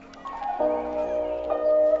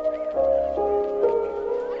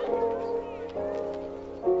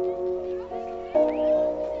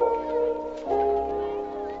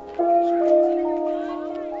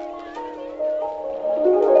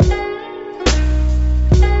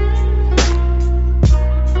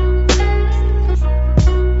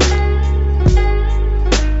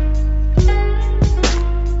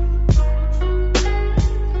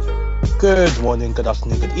morning, good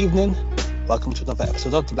afternoon, good evening. Welcome to another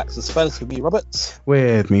episode of The Blacks is Furnace with me, Robert.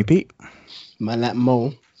 With me, Pete. Man, like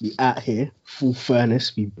Mo, we out here, full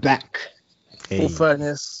furnace, we back. Hey. Full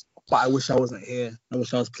furnace, but I wish I wasn't here. I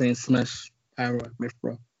wish I was playing Smash, Pyro, Myth,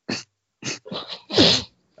 bro.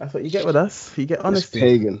 That's what you get with us. You get honesty.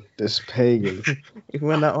 This pagan. Even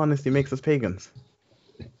when that honesty makes us pagans.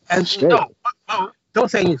 And Straight. no,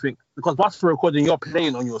 don't say anything, because whilst we're recording, you're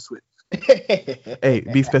playing on your Switch. Hey,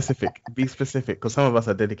 be specific. Be specific, because some of us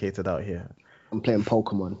are dedicated out here. I'm playing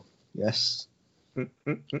Pokemon, yes.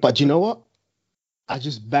 But you know what? I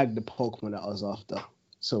just bagged the Pokemon that I was after.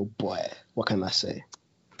 So, boy, what can I say?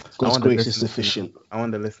 God's grace is sufficient. I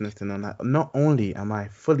want the listeners to know that not only am I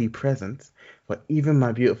fully present, but even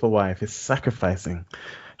my beautiful wife is sacrificing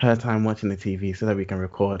her time watching the TV so that we can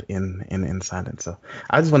record in silence. So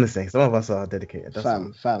I just want to say, some of us are dedicated.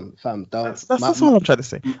 Fam. That's all I'm trying to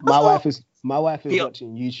say. My wife is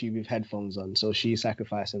watching YouTube with headphones on, so she's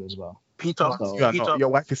sacrificing as well. Peter, Your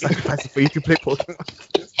wife is sacrificing for you to play Pokemon.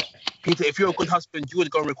 Peter, if you're a good husband, you would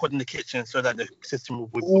go and record in the kitchen so that the system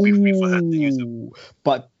would be free for her to use it.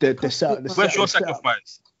 But the Where's your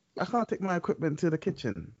sacrifice? I can't take my equipment to the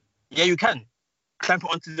kitchen. Yeah, you can. Clamp it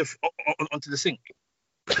onto the sink.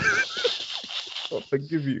 I'll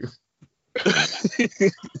forgive you.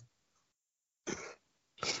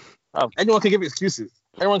 Anyone can give excuses.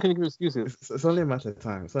 It's only a matter of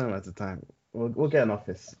time. We'll get an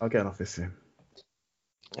office. I'll get an office soon.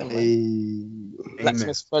 Hey.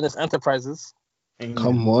 Blacksmith Furnace Enterprises. Amen.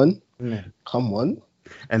 Come on. Amen. Come on.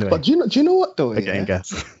 Anyway. But do you know what though? Okay,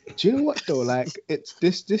 guys. Do you know what though? Like it's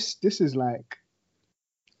this is like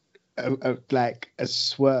a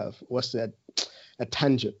swerve. What's that? A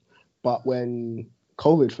tangent. But when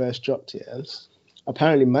COVID first dropped here,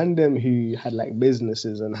 apparently them who had like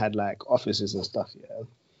businesses and had like offices and stuff,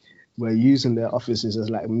 were using their offices as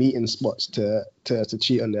like meeting spots to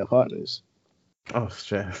cheat on their partners. Oh,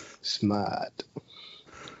 stress. Smart.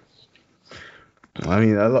 I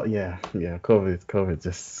mean, a lot. Yeah.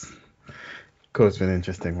 COVID's been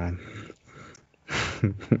interesting, man.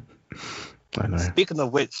 I know. Speaking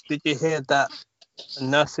of which, did you hear that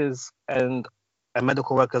nurses and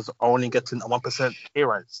medical workers are only getting a 1% pay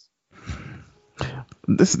rise?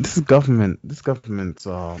 This government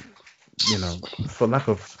are, for lack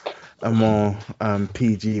of a more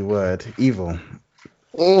PG word, evil.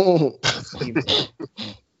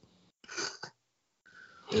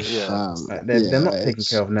 Yeah. They're not taking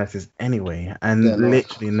care of nurses anyway, and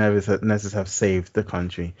literally nurses have saved the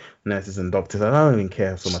country. Nurses and doctors. I don't even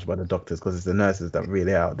care so much about the doctors because it's the nurses that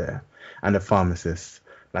really out there, and the pharmacists,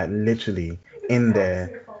 like literally in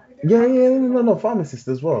there. No, pharmacists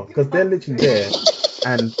as well, because they're literally there,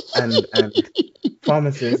 and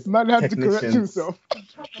pharmacists, Man had to correct himself.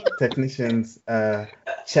 Technicians,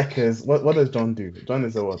 checkers. What does John do? John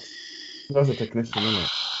is a what? He was a technician, isn't it?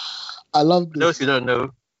 I love this. Those who don't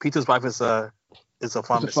know, Peter's wife is a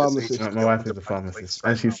pharmacist. My wife is a pharmacist,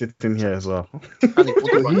 and she's sitting here as well.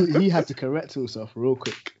 he had to correct himself real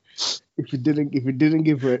quick. If you didn't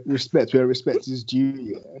give her respect where respect is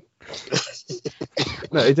due,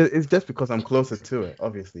 No, it's just because I'm closer to it.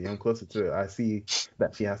 Obviously, I'm closer to it. I see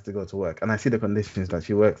that she has to go to work, and I see the conditions that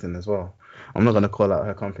she works in as well. I'm not gonna call out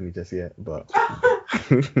her company just yet, but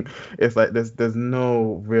it's like there's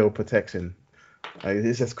no real protection. Like,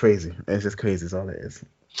 it's just crazy. Is all it is.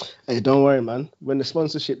 Hey, don't worry, man. When the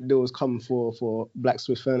sponsorship deals come for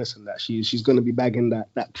Blacksmith Furnace and that, she's gonna be bagging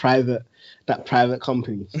that private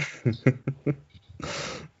company.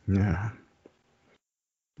 Yeah.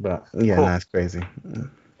 But yeah, Cool. That's crazy.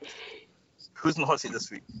 Who's in the hot seat this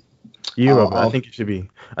week? You, Robert. I think it should be.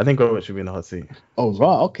 I think Robert should be in the hot seat. Oh,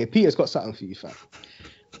 right. Okay. Peter's got something for you, fam.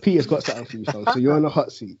 So you're on the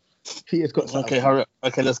hot seat. Peter's got something. Okay, hurry up.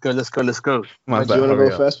 Okay, let's go. Do you want to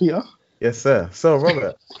go first, Peter? Yes, sir. So,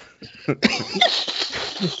 Robert.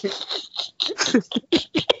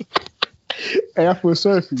 Hey, I feel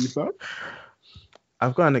sorry for you, fam.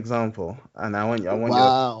 I've got an example, and I want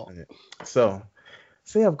Wow. you. So,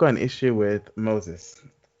 say I've got an issue with Moses,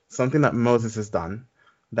 something that Moses has done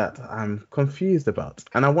that I'm confused about,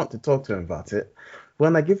 and I want to talk to him about it.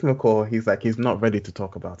 When I give him a call, he's like he's not ready to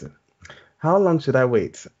talk about it. How long should I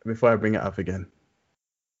wait before I bring it up again?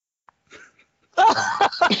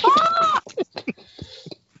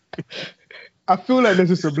 I feel like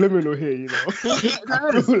there's a subliminal here, you know.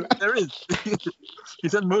 There is. He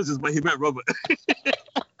said Moses, but he meant Robert.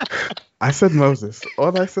 I said Moses.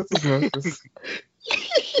 All I said was Moses.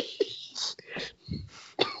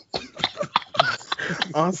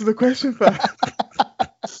 Answer the question first.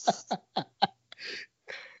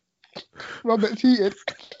 Robert cheated.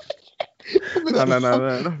 No,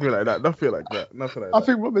 No. Don't feel like that. Don't feel like that. Nothing like I that.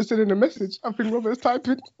 think Robert's sending a message. I think Robert's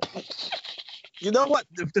typing. You know what?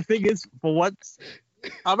 The thing is, for once,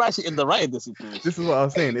 I'm actually in the right in this situation. This is what I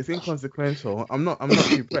was saying. It's inconsequential. I'm not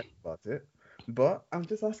too pressed about it. But I'm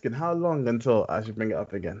just asking, how long until I should bring it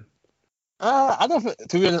up again? I don't.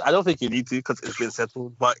 To be honest, I don't think you need to because it's been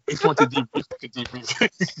settled. But if you want to debrief, you can debrief.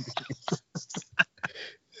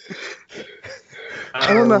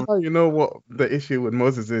 I don't know how you know what the issue with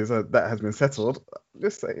Moses is that has been settled.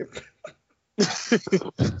 Just saying.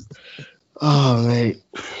 Oh, mate.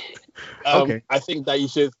 Okay. I think that you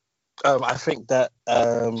should. I think that.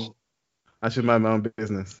 I should mind my own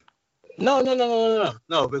business. No.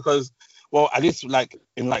 Because, well, at least like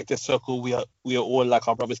in like this circle, we are all like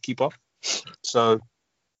our brother's keeper. So,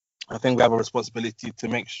 I think we have a responsibility to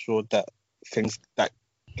make sure that things that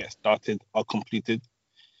get started are completed.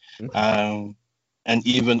 Okay. And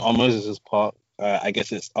even on Moses' part, I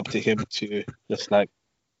guess it's up to him to just like.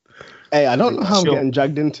 Hey, I don't know how I'm Sure. getting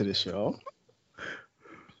dragged into this, yo.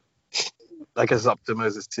 I guess it's up to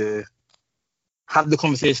Moses to have the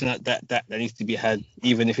conversation that needs to be had,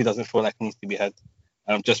 even if he doesn't feel like it needs to be had,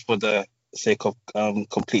 just for the sake of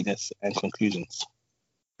completeness and conclusions.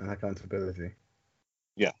 And accountability.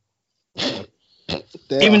 Yeah. There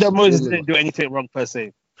Even are though Moses still- didn't do anything wrong per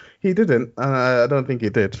se. He didn't. I don't think he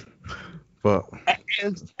did. But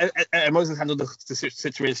And Moses handled the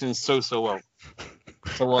situation so well.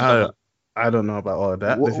 So well done. I don't know about all of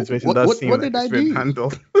that. What- The situation what- does what- seem what like did I it's been do?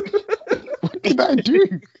 handled. What did I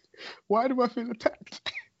do? Why do I feel attacked?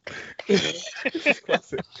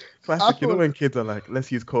 Classic. I You know thought- when kids are like,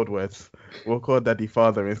 let's use code words. We'll call daddy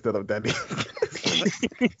father instead of daddy.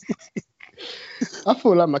 I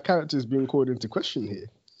feel like my character's being called into question here.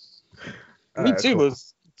 Me Alright, too, cool.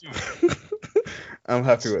 was I'm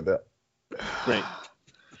happy with that. great.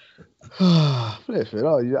 Flipping,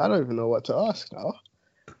 I don't even know what to ask now.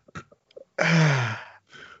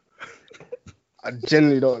 I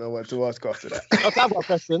genuinely don't know what to ask after that. Okay, I've got a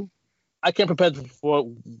question. I came prepared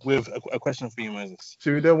with a question for you, Moses.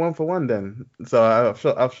 Should we do 1 for 1 then? So I've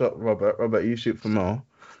shot Robert. Robert, you shoot for Mo.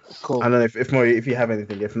 Cool. I don't know if you have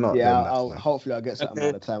anything. If not, Yeah, then that's I'll fine. hopefully I'll get something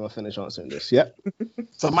Okay. by the time I finish answering this. Yep.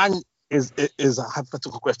 So mine is a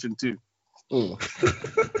hypothetical question too,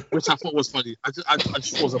 which I thought was funny. I just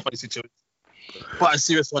thought it was a funny situation, but a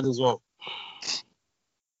serious one as well.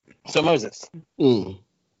 So Moses,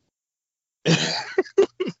 this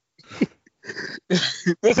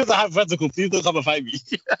is a hypothetical. Please don't come and fight me.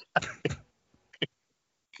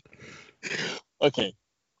 Okay.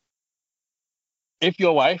 If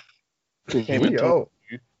your wife came and told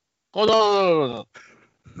you, hold on.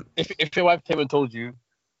 If your wife came and told you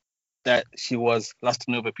that she was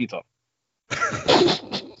lusting over Peter,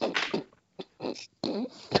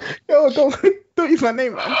 Yo, don't use my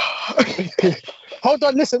name, man. hold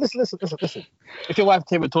on, listen. If your wife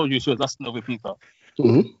came and told you she was lusting over Peter,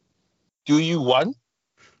 Mhm. do you one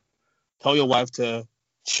tell your wife to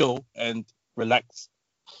chill and relax,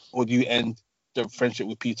 or do you end the friendship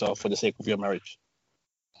with Peter for the sake of your marriage?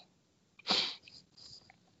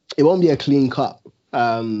 It won't be a clean cut,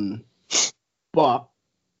 but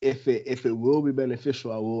if it will be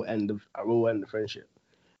beneficial, I will end the friendship.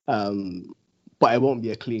 But it won't be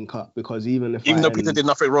a clean cut because even though Peter did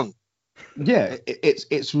nothing wrong. yeah,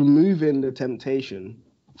 it's removing the temptation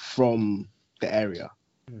from the area.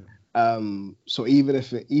 So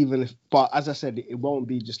but as I said, it won't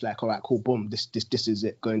be just like, all right, cool, boom, this is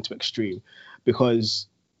it, going to extreme, because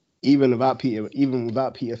even without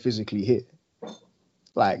Peter physically here,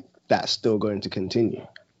 like, that's still going to continue.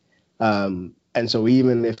 And so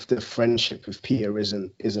even if the friendship with Peter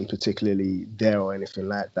isn't particularly there or anything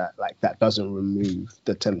like that doesn't remove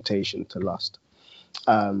the temptation to lust.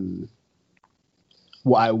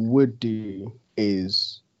 What I would do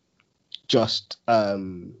is just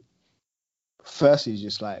firstly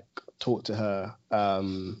just like talk to her.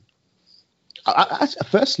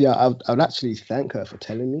 Firstly, I would actually thank her for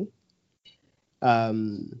telling me,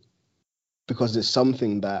 because it's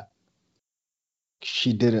something that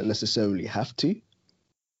she didn't necessarily have to.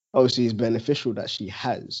 Obviously, it's beneficial that she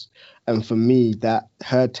has, and for me, that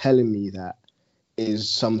her telling me that is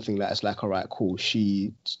something that's like, all right, cool.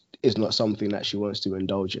 She is not something that she wants to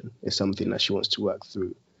indulge in. It's something that she wants to work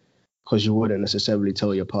through. Because you wouldn't necessarily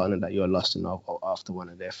tell your partner that you're lusting after one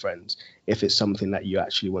of their friends if it's something that you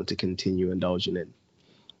actually want to continue indulging in.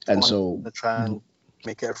 And so to try and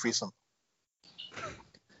make it a threesome.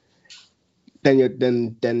 Then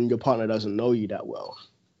your partner doesn't know you that well,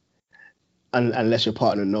 unless your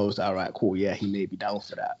partner knows that, all right, cool, yeah, he may be down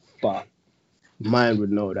for that. But mine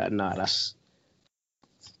would know that, nah, that's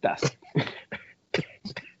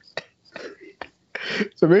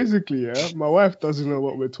So basically, yeah, my wife doesn't know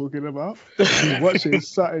what we're talking about. She's watching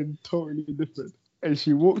something totally different. And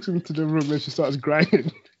she walks into the room and she starts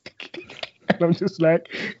grinding. And I'm just like,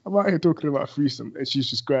 I'm out here talking about threesome and she's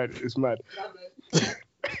just grinding. It's mad.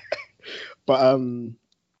 But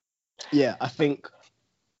yeah, I think,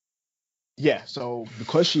 yeah, so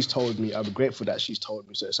because she's told me, I'm grateful that she's told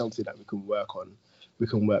me. So it's something that we can work on, we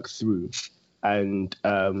can work through. And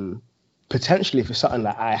potentially if it's something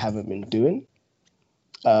that I haven't been doing,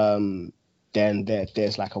 then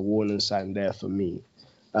there's like a warning sign there for me.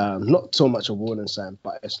 Not so much a warning sign,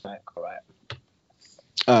 but it's like, all right,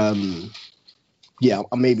 yeah,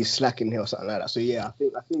 I may be slacking here or something like that. So yeah, I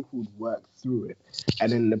think we'd work through it,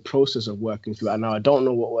 and in the process of working through it, and now I don't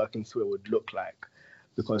know what working through it would look like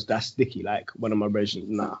because that's sticky, like one of my versions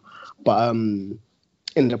now. But in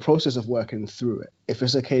the process of working through it, if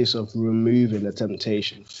it's a case of removing the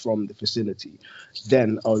temptation from the vicinity,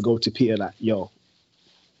 then I'll go to Peter like, yo,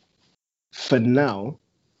 for now,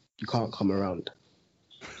 you can't come around.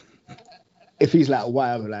 If he's like,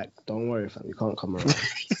 why? I'm like, don't worry, fam, you can't come around.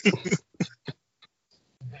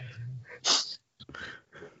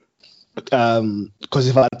 Because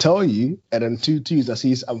if I tell you, and then 2 twos, I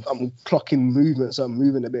see I'm clocking movements, so I'm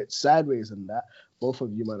moving a bit sideways and that, both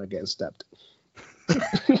of you, man, are getting stabbed.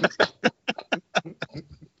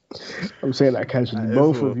 I'm saying that casually.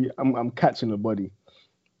 Both of you, I'm catching a body.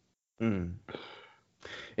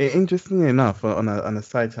 Interestingly enough, on a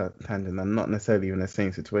side tangent, and not necessarily in the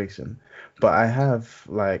same situation, but I have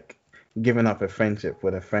like given up a friendship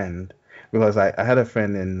with a friend because I had a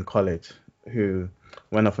friend in college who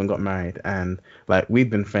went off and got married, and like we'd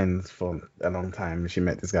been friends for a long time. She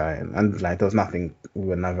met this guy, and like there was nothing, we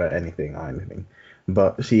were never anything or anything,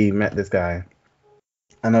 but she met this guy,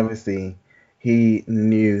 and obviously he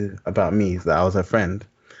knew about me that I was her friend,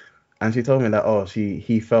 and she told me that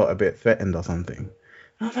he felt a bit threatened or something.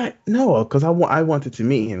 I was like, no, because I wanted to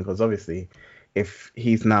meet him, because obviously if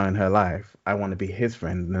he's now in her life, I want to be his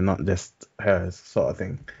friend and not just hers, sort of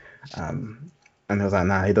thing. And he was like,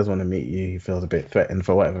 nah, he doesn't want to meet you. He feels a bit threatened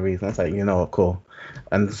for whatever reason. I was like, you know what, cool.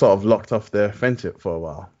 And sort of locked off the friendship for a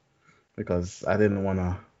while because I didn't want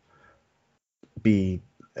to be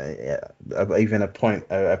even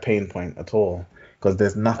a pain point at all, because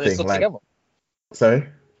there's nothing like... Together? Sorry?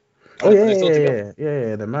 Oh,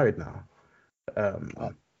 yeah, they're married now.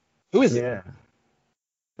 Who is it? Yeah.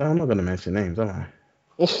 I'm not going to mention names, am I?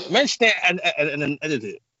 Mention it and then edit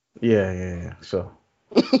it. Yeah, sure.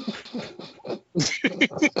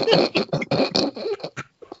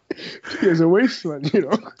 He's a wasteland, you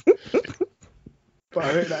know. But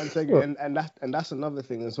I heard that and saying, and that's another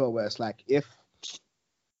thing as well, where it's like if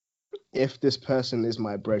this person is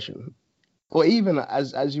my brethren, or even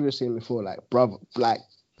as you were saying before, like brother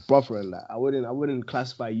and that, I wouldn't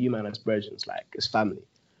classify you, man, as brethren, like as family.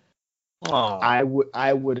 Oh. I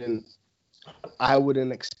wouldn't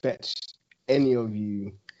expect any of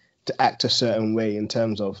you to act a certain way in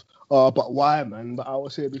terms of, oh, but why, man? But I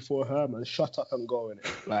was here before her, man. Shut up and go in it.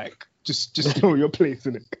 Like, just know your place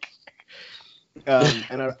in it.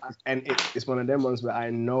 It's one of them ones where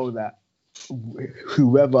I know that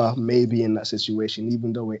whoever may be in that situation,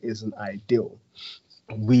 even though it isn't ideal,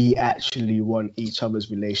 we actually want each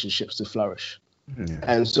other's relationships to flourish. Yeah.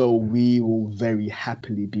 And so we will very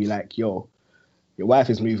happily be like, yo, your wife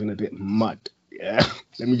is moving a bit mud. Yeah,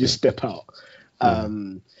 let me just step out. Or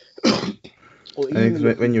I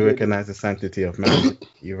think when you recognize the sanctity of marriage,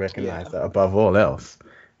 you recognize that above all else,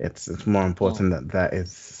 it's more important that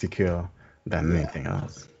is secure than anything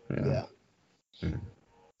else. Yeah.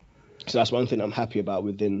 So that's one thing I'm happy about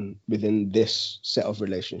within this set of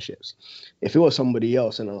relationships. If it was somebody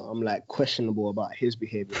else and I'm like questionable about his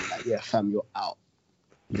behavior, like, yeah, fam, you're out.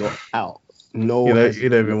 You're out. No, you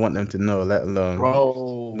don't even want them to know, let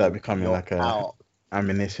alone that becoming like a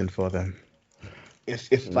ammunition for them.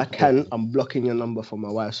 If I can, I'm blocking your number from my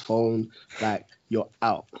wife's phone. Like, you're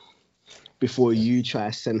out. Before you try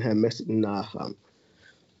to send her a message, nah, fam.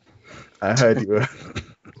 I heard you were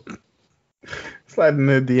sliding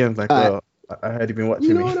the DMs like, well, I heard you've been watching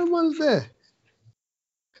me. You know what the ones there?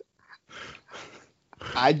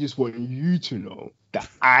 I just want you to know that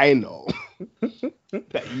I know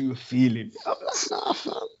that you feel it. I'm like, nah,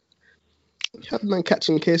 fam. You have man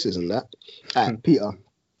catching cases and that. All right, Peter.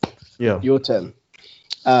 Yeah. Your turn.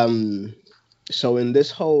 So in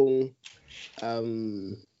this whole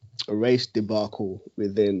race debacle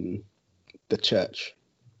within the church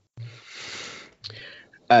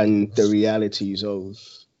and the realities of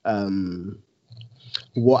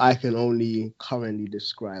what I can only currently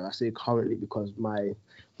describe. I say currently because my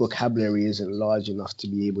vocabulary isn't large enough to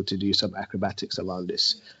be able to do some acrobatics around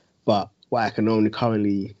this. But what I can only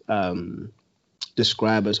currently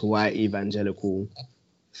describe as white evangelical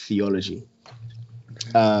theology,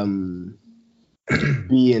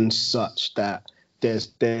 being such that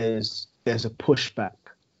there's a pushback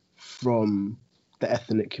from the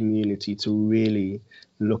ethnic community to really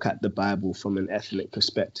look at the Bible from an ethnic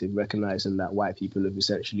perspective, recognizing that white people have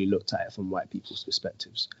essentially looked at it from white people's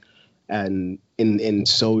perspectives, and in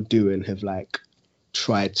so doing have like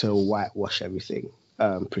tried to whitewash everything,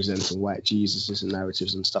 presenting white Jesuses and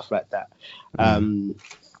narratives and stuff like that.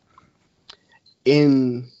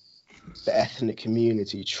 In the ethnic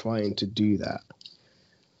community trying to do that,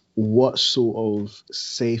 what sort of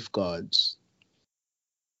safeguards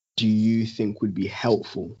do you think would be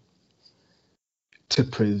helpful to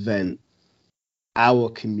prevent our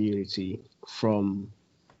community from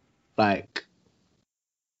like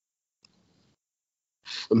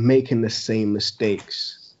making the same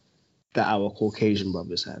mistakes that our Caucasian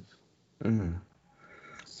brothers have?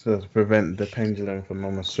 So to prevent the pendulum from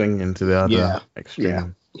almost swinging to the other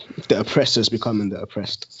extreme. The oppressors becoming the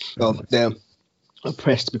oppressed. The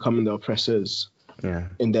oppressed becoming the oppressors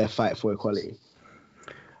in their fight for equality.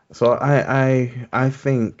 So I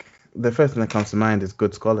think the first thing that comes to mind is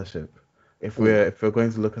good scholarship. If we're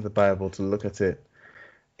going to look at the Bible, to look at it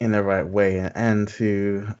in the right way, and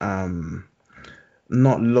to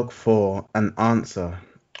not look for an answer,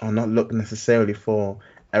 or not look necessarily for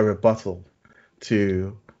a rebuttal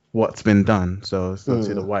to what's been done, so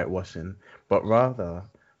to the whitewashing, but rather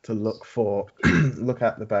to look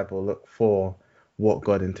at the Bible, look for what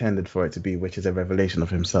God intended for it to be, which is a revelation of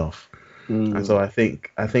himself. And so I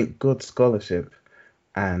think good scholarship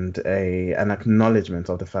and an acknowledgement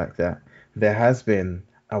of the fact that there has been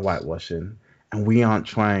a whitewashing, and we aren't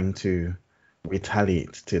trying to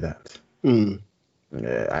retaliate to that.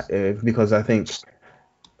 Because I think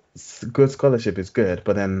good scholarship is good,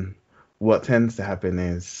 but then what tends to happen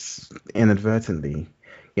is inadvertently,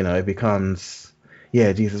 it becomes,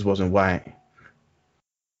 Jesus wasn't white,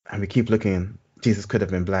 and we keep looking, Jesus could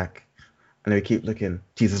have been black, and then we keep looking,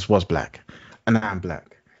 Jesus was black, and I'm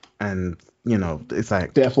black, and it's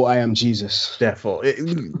like, therefore I am Jesus. Therefore, it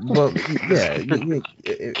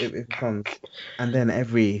becomes, and then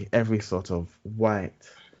every sort of white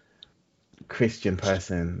Christian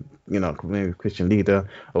person, maybe Christian leader,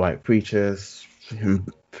 or white preachers,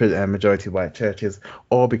 majority white churches,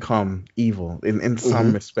 all become evil in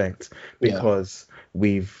some respect, because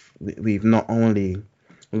we've not only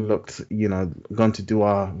looked, gone to do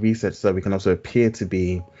our research so we can also appear to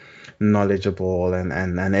be knowledgeable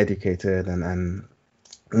and educated and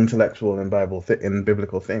intellectual in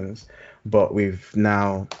biblical things, but we've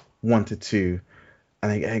now wanted to,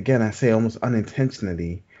 and again I say almost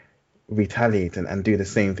unintentionally, retaliate and do the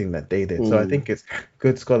same thing that they did. So I think it's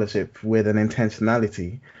good scholarship with an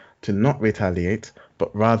intentionality to not retaliate,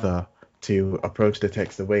 but rather to approach the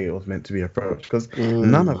text the way it was meant to be approached, because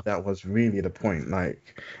none of that was really the point.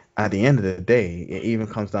 Like, at the end of the day, it even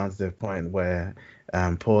comes down to the point where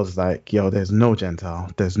Paul's like, there's no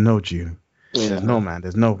Gentile, there's no Jew, there's no man,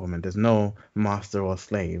 there's no woman, there's no master or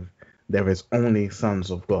slave, there is only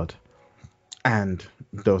sons of God and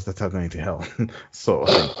those that are going to hell. So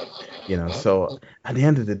so at the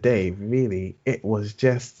end of the day, really, it was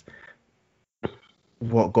just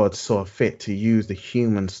what God saw fit to use the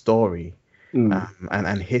human story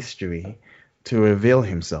and history to reveal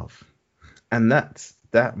himself. And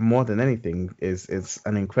that more than anything is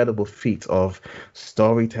an incredible feat of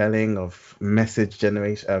storytelling, of message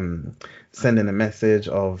generation, sending a message,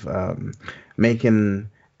 of making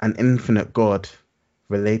an infinite God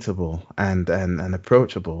relatable and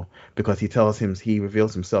approachable, because he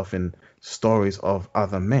reveals himself in stories of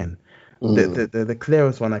other men. The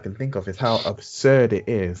clearest one I can think of is how absurd it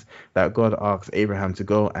is that God asks Abraham to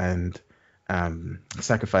go and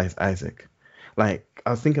sacrifice Isaac. Like, I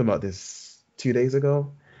was thinking about this 2 days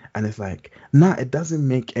ago, and it's like, it doesn't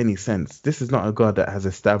make any sense. This is not a God that has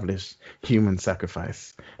established human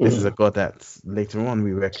sacrifice. This is a God that later on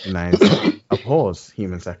we recognize abhors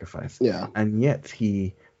human sacrifice. And yet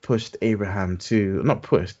he commanded Abraham to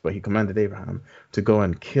go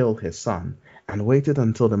and kill his son, and waited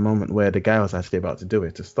until the moment where the guy was actually about to do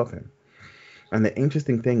it to stop him. And the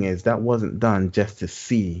interesting thing is that wasn't done just to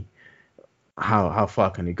see how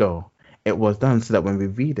far can he go. It was done so that when we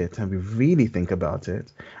read it and we really think about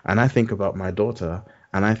it, and I think about my daughter,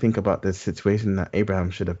 and I think about the situation that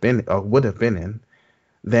Abraham should have been or would have been in,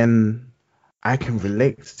 then I can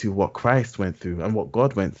relate to what Christ went through and what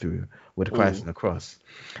God went through with Christ on the cross.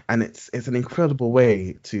 And it's an incredible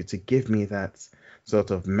way to give me that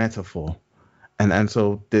sort of metaphor. And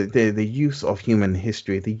so the use of human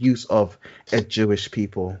history, the use of a Jewish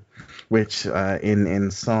people, which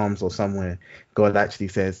in Psalms or somewhere, God actually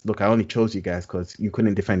says, "Look, I only chose you guys because you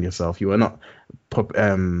couldn't defend yourself. You were not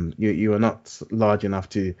you were not large enough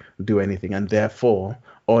to do anything, and therefore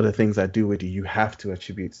all the things I do with you, you have to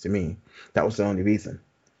attribute to me." That was the only reason.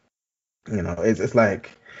 You know, it's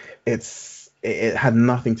like it had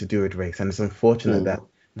nothing to do with race, and it's unfortunate that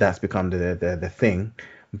that's become the thing.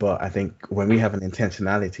 But I think when we have an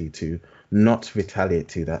intentionality to not retaliate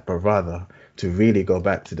to that, but rather to really go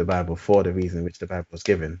back to the Bible for the reason which the Bible was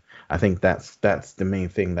given, I think that's the main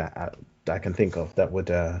thing that I can think of that would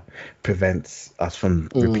prevent us from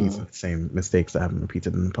repeating the same mistakes that haven't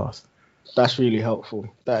repeated in the past. That's really helpful.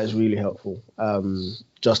 That is really helpful.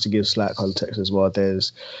 Just to give slight context as well,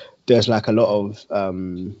 there's like a lot of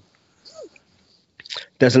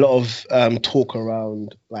talk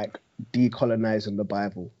around like decolonizing the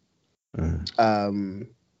Bible, and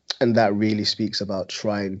that really speaks about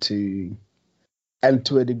trying to, and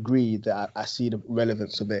to a degree that I see the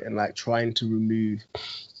relevance of it, and like trying to remove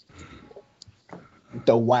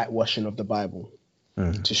the whitewashing of the Bible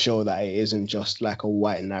to show that it isn't just like a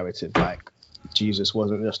white narrative, like Jesus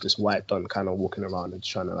wasn't just this white don kind of walking around and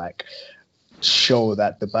trying to like show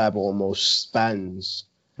that the Bible almost spans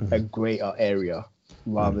a greater area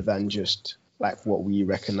rather than just like what we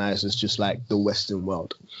recognize as just like the Western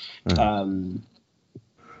world.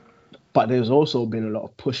 But there's also been a lot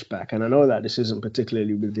of pushback, and I know that this isn't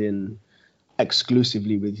particularly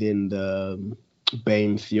exclusively within the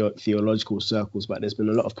BAME theological circles, but there's been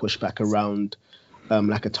a lot of pushback around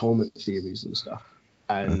like atonement theories and stuff,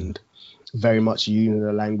 and very much using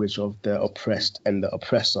the language of the oppressed and the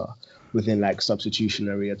oppressor within like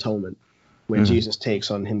substitutionary atonement, where Jesus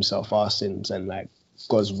takes on himself our sins and like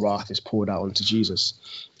God's wrath is poured out onto Jesus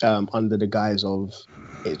under the guise of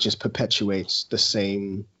it just perpetuates the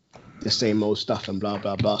same old stuff and blah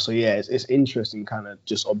blah blah. So yeah, it's interesting kind of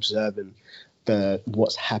just observing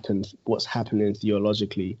what's happening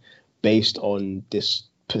theologically based on this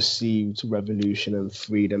perceived revolution and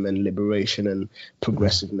freedom and liberation and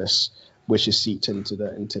progressiveness which is seeped into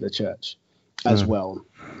the church as well.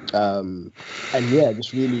 And yeah,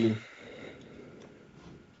 just really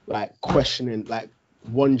like questioning, like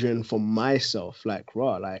wondering for myself, like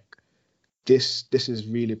raw, like this is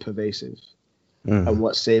really pervasive. And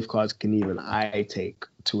what safeguards can even I take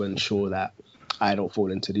to ensure that I don't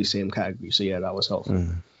fall into these same categories? So yeah, that was helpful.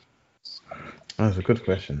 That's a good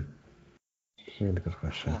question. Really good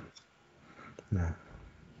question. Yeah.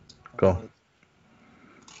 Go.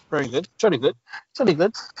 Very good. Jolly good. Jolly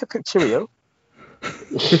good. Cheerio.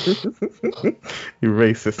 You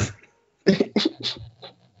racist.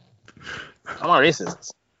 I'm not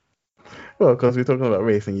racist. Well, because we're talking about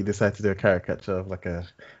race and you decide to do a caricature of like a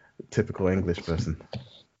typical English person.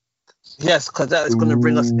 Yes, because that is going to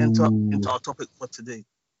bring us into our topic for today.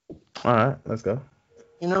 All right, let's go.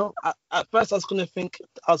 You know, at first I was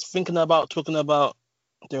thinking about talking about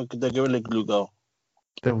the Gorilla Glue girl.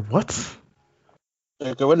 The what?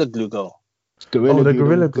 The Gorilla Glue girl. The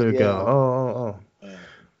Gorilla Glue girl. Oh. Yeah.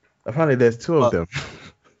 Apparently there's two of them.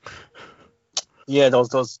 Yeah,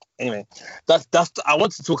 those. Anyway, that's. I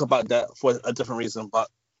want to talk about that for a different reason, but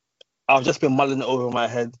I've just been mulling it over in my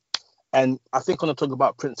head, and I think I'm gonna talk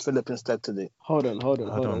about Prince Philip instead today. Hold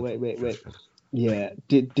on. Wait. Yeah,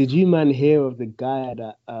 did you man hear of the guy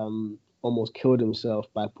that almost killed himself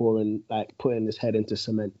by putting his head into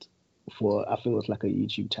cement for, I think it was like a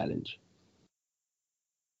YouTube challenge?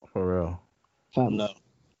 For real? Fam, No.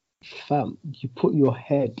 Fam, you put your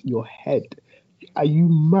head. Are you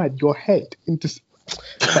mad? Your head into.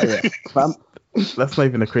 Fam. That's not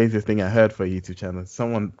even the craziest thing I heard for a YouTube challenge.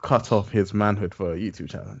 Someone cut off his manhood for a YouTube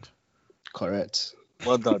challenge. Correct.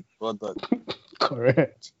 Well done.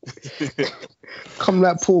 Correct. Come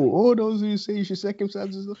like Paul. All those who say you should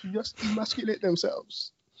circumcise yourself should just emasculate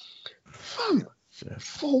themselves. Fam.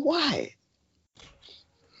 For why?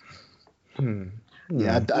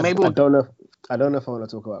 Yeah, I don't know. I don't know if I want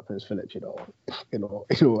to talk about Prince Philip. In all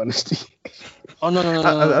honesty. Oh no.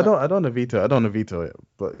 I don't want to veto. I don't want to veto it.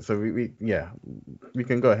 But so we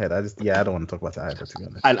can go ahead. I don't want to talk about it either, to be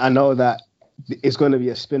honest. And I know that it's going to be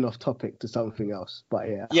a spin-off topic to something else. But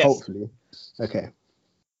yeah, yes. Hopefully.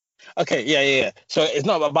 Okay, yeah. So it's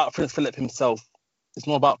not about Prince Philip himself. It's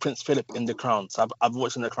more about Prince Philip in The Crown. So I've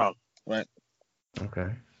watched The Crown, right? Okay.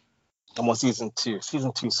 I'm on season 2.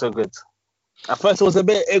 Season 2 is so good. At first it was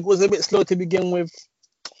a bit slow to begin with,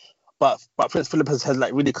 but Prince Philip has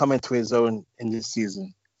like really come into his own in this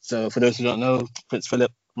season. So for those who don't know, Prince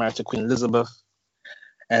Philip married to Queen Elizabeth,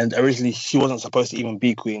 and originally she wasn't supposed to even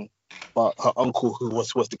be queen, but her uncle, who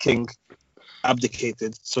was the king,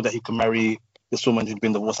 abdicated so that he could marry this woman who'd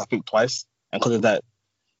been divorced, I think, twice, and because of that,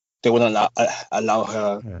 they wouldn't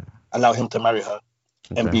allow him to marry her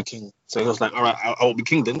and Okay. be king. So he was like, all right, I won't be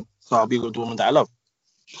king then, so I'll be with the woman that I love.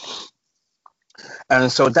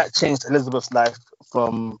 And so that changed Elizabeth's life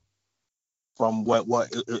from what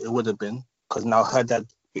it would have been, because now her dad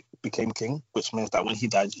became king, which means that when he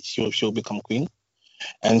died, she'll become queen.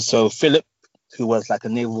 And so Philip, who was like a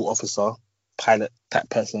naval officer, pilot type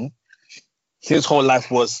person, his whole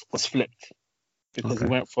life was flipped, because he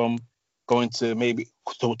Okay. went from going to maybe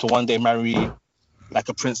to one day marry like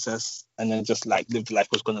a princess and then just like live the life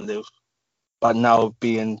he was gonna live, but now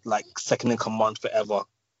being like second in command forever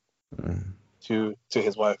Mm. to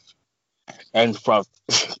his wife. And bruv,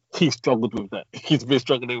 he struggled with that. He's been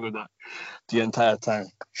struggling with that the entire time.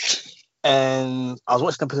 And I was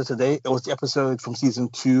watching the episode today. It was the episode from season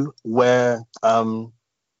 2 where it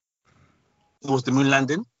was the moon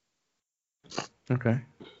landing. Okay.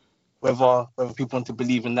 Whether people want to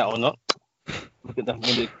believe in that or not, we could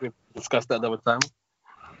definitely discuss that another time.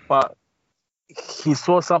 But he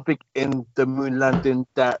saw something in the moon landing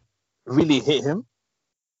that really hit him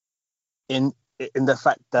in the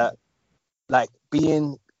fact that, like,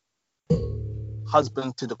 being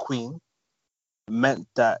husband to the queen meant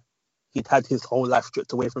that he'd had his whole life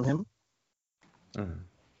stripped away from him,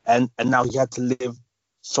 and now he had to live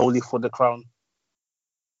solely for the crown,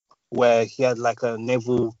 where he had like a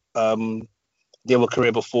naval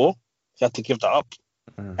career before. He had to give that up,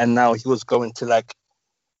 and now he was going to like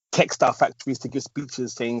textile factories to give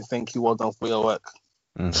speeches saying thank you, well done for your work.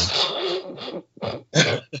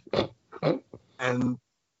 and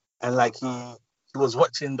like he was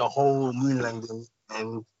watching the whole moon landing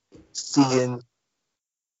and seeing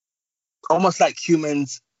almost like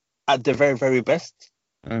humans at the very, very best.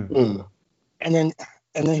 And then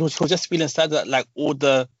he was just feeling sad that like all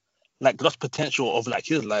the like lost potential of like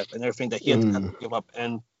his life and everything that he had to give up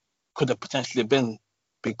and could have potentially been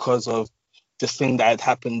because of this thing that had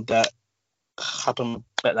happened like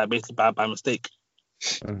basically by mistake.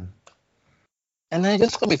 And then it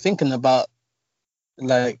just got me thinking about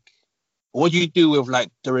like, what do you do with like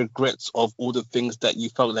the regrets of all the things that you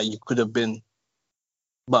felt like you could have been,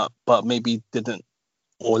 but maybe didn't,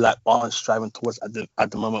 or like aren't striving towards at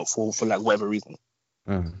the moment for like whatever reason?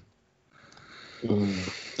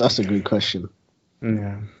 That's a good question.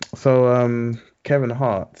 Yeah. So Kevin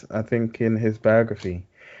Hart, I think in his biography,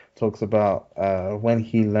 talks about how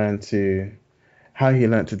he learned to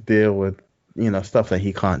deal with stuff that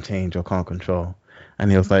he can't change or can't control. And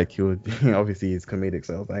he was like, obviously he's comedic,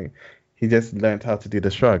 so I was like, he just learned how to do the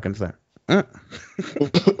shrug and it's like,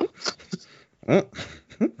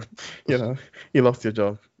 you lost your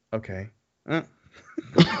job. Okay. What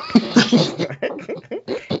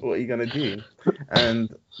are you gonna do? And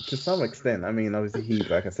to some extent, I mean, obviously he,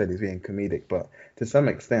 like I said, he's being comedic, but to some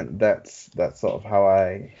extent, that's sort of how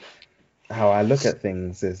I look at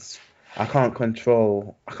things. Is I can't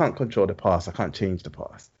control the past. I can't change the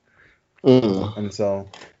past. And so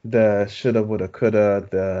the shoulda, woulda, coulda,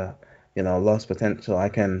 the lost potential, I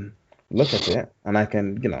can look at it and I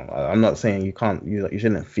can, I'm not saying you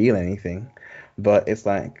shouldn't feel anything, but it's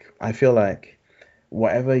like I feel like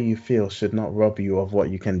whatever you feel should not rob you of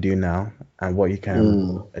what you can do now and what you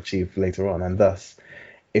can achieve later on. And thus,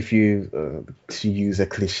 if you, to use a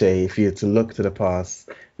cliche, if you're to look to the past,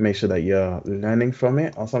 make sure that you're learning from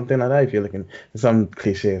it or something like that. If you're looking some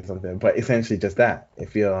cliche or something, but essentially just that.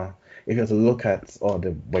 If you're to look at all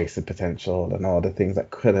the wasted potential and all the things that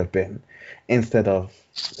could have been, instead of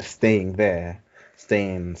staying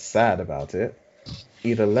sad about it,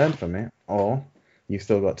 either learn from it or you've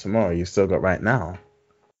still got tomorrow, you've still got right now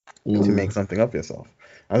to make something of yourself.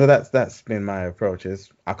 And so that's been my approach. Is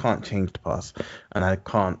I can't change the past, and I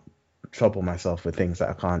can't trouble myself with things that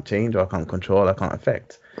I can't change or I can't control, I can't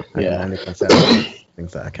affect. I can only concern myself with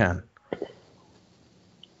things that I can.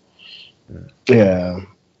 Yeah.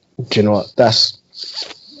 Do you know what?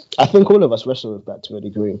 I think all of us wrestle with that to a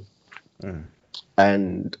degree.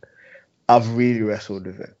 And I've really wrestled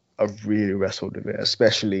with it.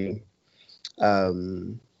 Especially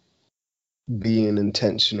being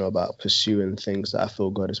intentional about pursuing things that I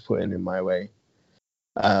feel God is putting in my way.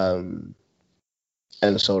 And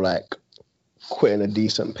so like quitting a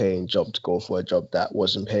decent paying job to go for a job that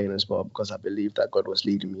wasn't paying as well because I believed that God was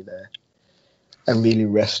leading me there. And really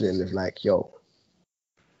wrestling with like,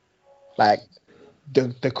 like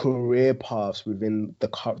the career paths within the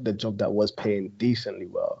job that was paying decently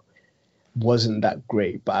well wasn't that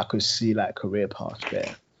great, but I could see like career paths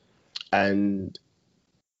there. And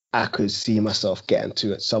I could see myself getting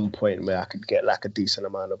to at some point where I could get like a decent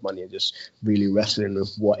amount of money and just really wrestling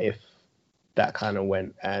with what if that kind of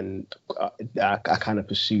went, and I kind of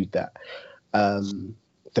pursued that,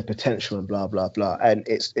 the potential and blah blah blah, and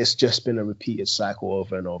it's just been a repeated cycle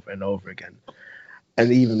over and over and over again.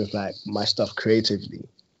 And even with like my stuff creatively,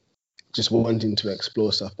 just wanting to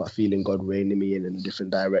explore stuff, but feeling God reining me in a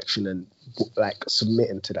different direction, and like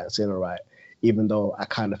submitting to that, saying, all right, even though I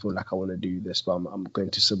kind of feel like I want to do this, but I'm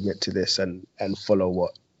going to submit to this and follow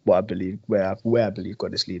what I believe, where I believe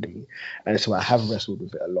God is leading me. And so I have wrestled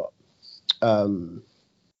with it a lot.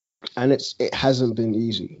 And it hasn't been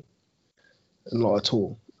easy, not at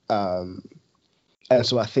all. And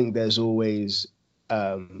so I think there's always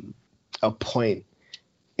a point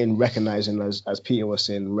in recognizing, as Peter was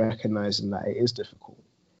saying, recognizing that it is difficult,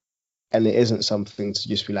 and it isn't something to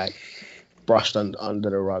just be like brushed under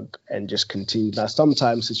the rug and just continue. Now,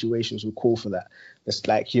 sometimes situations will call for that. It's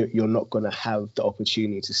like you're not going to have the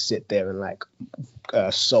opportunity to sit there and like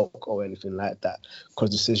sulk or anything like that, because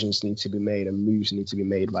decisions need to be made and moves need to be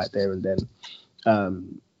made right there and then.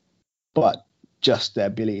 But just the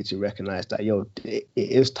ability to recognize that, it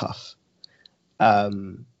is tough.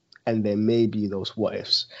 And there may be those what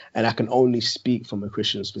ifs. And I can only speak from a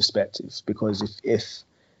Christian's perspective, because if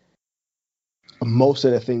most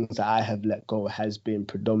of the things that I have let go has been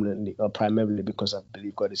predominantly or primarily because I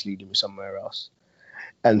believe God is leading me somewhere else.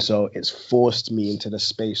 And so it's forced me into the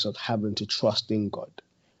space of having to trust in God,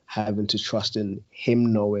 having to trust in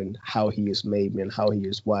him, knowing how he has made me and how he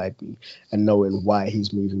has wired me, and knowing why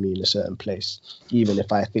he's moving me in a certain place, even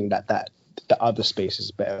if I think that the other space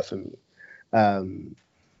is better for me.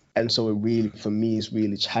 And so it really, for me, it's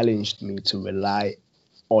really challenged me to rely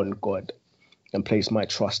on God and place my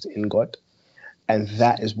trust in God. And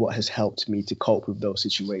that is what has helped me to cope with those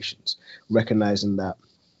situations, recognizing that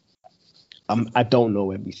I don't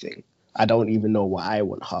know everything. I don't even know what I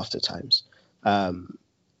want half the times. But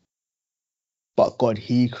God,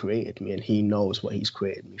 he created me and he knows what he's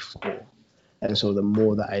created me for. And so the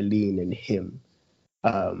more that I lean in him,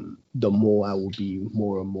 the more I will be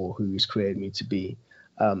more and more who he's created me to be.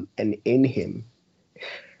 And in him,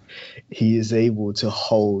 he is able to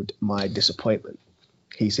hold my disappointment.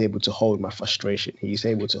 He's able to hold my frustration. He's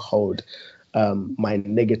able to hold my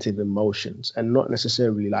negative emotions, and not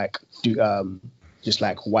necessarily like just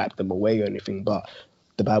like wipe them away or anything. But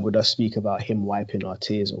the Bible does speak about him wiping our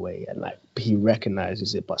tears away, and like he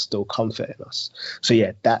recognizes it, but still comforting us. So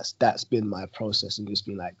yeah, that's been my process, and just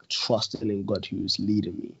been like trusting in God who's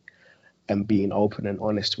leading me, and being open and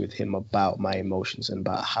honest with him about my emotions and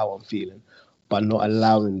about how I'm feeling, but not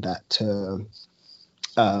allowing that to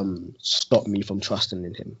stop me from trusting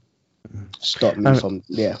in him. Stop me from,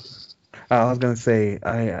 yeah. I was going to say,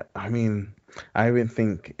 I mean, I even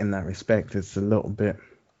think in that respect, it's a little bit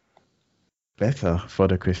better for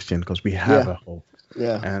the Christian because we have a hope.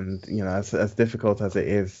 Yeah. And, as difficult as it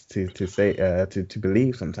is to say, to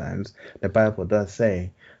believe sometimes, the Bible does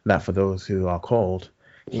say that for those who are called,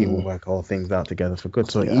 he will work all things out together for good.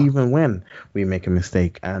 So even when we make a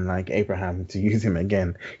mistake, and like Abraham, to use him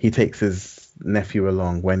again, he takes his nephew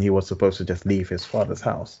along when he was supposed to just leave his father's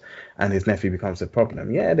house, and his nephew becomes a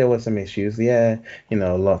problem. Yeah, there were some issues. Yeah,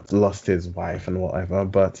 Lot lost his wife and whatever.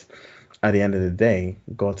 But at the end of the day,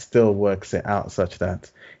 God still works it out such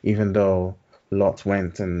that even though Lot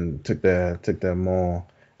went and took the more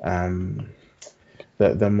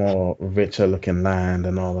the more richer looking land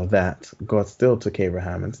and all of that, God still took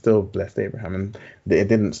Abraham and still blessed Abraham, and it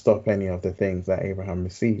didn't stop any of the things that Abraham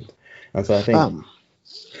received. And so I think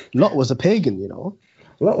Lot was a pagan,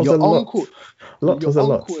 Lot was your a lot. uncle, Lot was a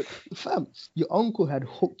lot. Fam, your uncle had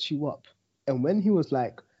hooked you up, and when he was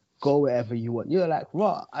like, go wherever you want, you're like,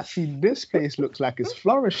 right, I see this place looks like it's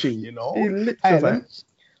flourishing, He literally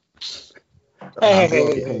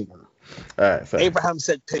Hey. All right, so Abraham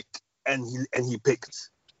said pick, and he picked.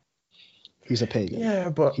 He's a pagan. Yeah,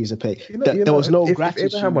 but he's a pagan. There was no if gratitude.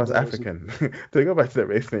 If Abraham was African, to go back to the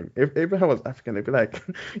race thing, if Abraham was African, they'd be like,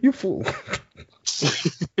 "You fool!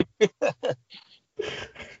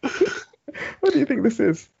 What do you think this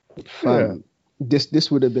is?" Fam,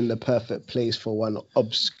 this would have been the perfect place for one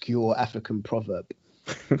obscure African proverb.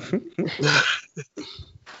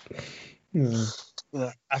 Yeah,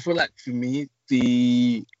 I feel like for me,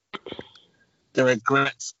 the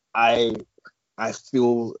regrets I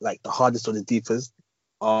feel like the hardest or the deepest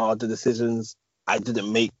are the decisions I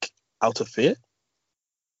didn't make out of fear.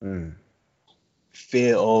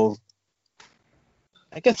 Fear of,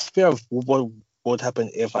 I guess, fear of what would happen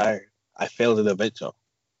if I failed in a venture.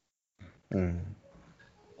 And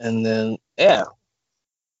then, and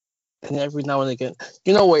every now and again,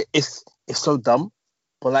 what, it's so dumb,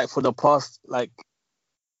 but like for the past like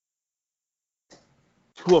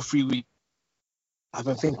 2 or 3 weeks, I've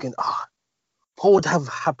been thinking, what would have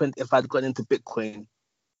happened if I'd gone into Bitcoin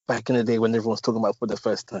back in the day when everyone was talking about it for the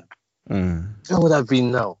first time? What would that be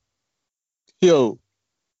now? Yo.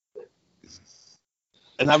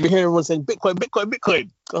 And I've been hearing everyone saying Bitcoin, Bitcoin, Bitcoin.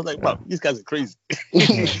 I was like, wow, these guys are crazy.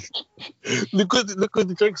 look at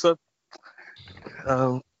the drinks up.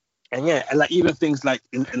 And yeah, and like even things like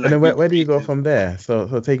in And like then where do you go creative- from there? So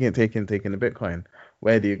taking the Bitcoin,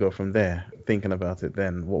 where do you go from there? Thinking about it,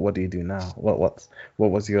 then what do you do now? What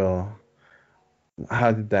was your,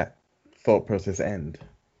 how did that thought process end?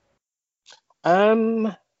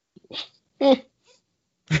 How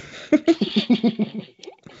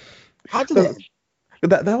did it?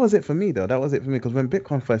 That was it for me though. That was it for me because when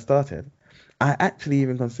Bitcoin first started, I actually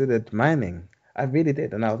even considered mining. I really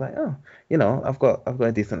did, and I was like, oh, I've got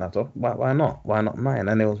a decent laptop. Why not? Why not mine?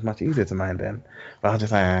 And it was much easier to mine then. But I was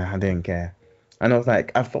just like, I didn't care. And I was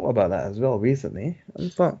like, I've thought about that as well recently. I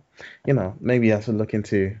just thought, maybe I should look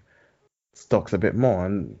into stocks a bit more,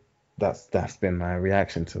 and that's been my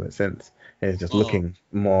reaction to it since. It's just looking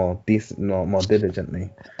more decent, more diligently.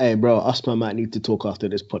 Hey, bro, us man might need to talk after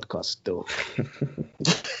this podcast still.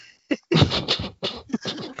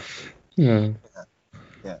 Yeah.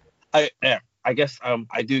 I guess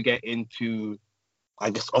I do get into,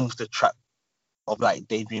 I guess, almost the trap of like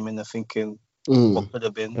daydreaming and thinking what could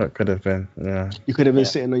have been. What could have been, yeah. You could have been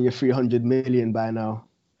sitting on your 300 million by now.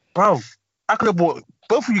 Bro, I could have bought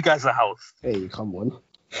both of you guys a house. Hey, come on.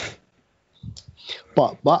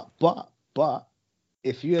 But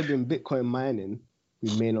if you had been Bitcoin mining,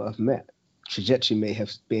 we may not have met. Trajectory may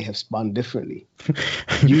have spun differently.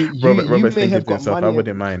 Robert's may thinking have to got himself, I money.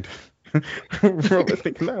 wouldn't mind. Robert's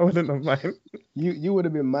thinking, no, I wouldn't have mind. You would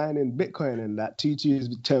have been mining Bitcoin and that.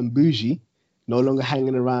 Tutu's turned bougie, no longer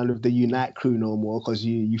hanging around with the Unite crew no more because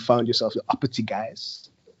you found yourself your uppity guys,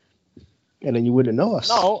 and then you wouldn't know us.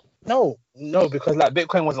 No, because like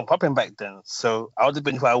Bitcoin wasn't popping back then, so I would have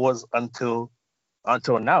been who I was until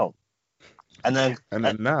now. And then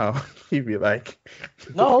now he'd be like,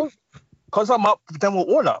 no, because I'm up, then we're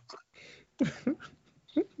all up.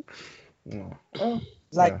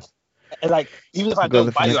 Like even if I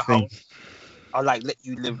don't buy your house, I'll like let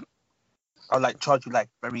you live. I'll like charge you like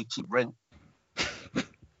very cheap rent.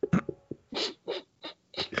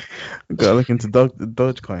 Gotta look into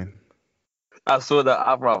Dogecoin. I saw that.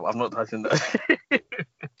 I'm not touching that.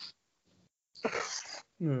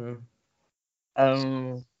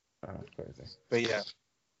 That's crazy. But yeah,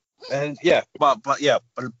 and yeah, but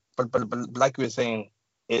like we were saying,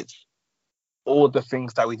 it's all the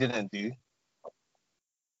things that we didn't do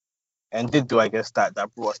and did do, I guess, that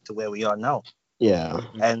brought us to where we are now. Yeah.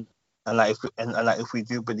 And if we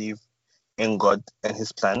do believe in God and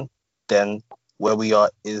His plan, then where we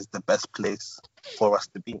are is the best place for us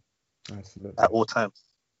to be. Absolutely. At all times.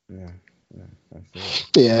 Yeah,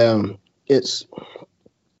 absolutely. Yeah, it's.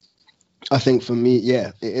 I think for me,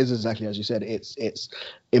 it is exactly as you said.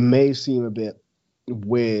 It may seem a bit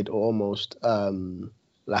weird or almost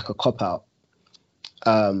like a cop out,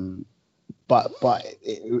 but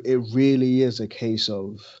it really is a case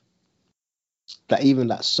of that. Even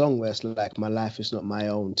that song where it's like, "My life is not my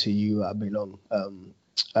own, to you I belong."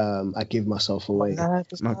 I give myself away.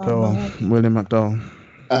 William McDowell.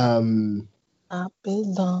 I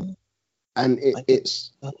belong. And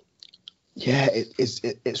it's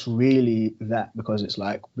really that, because it's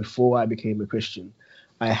like before I became a Christian,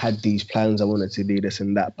 I had these plans, I wanted to do this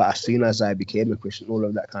and that, but as soon as I became a Christian, all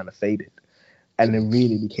of that kind of faded, and it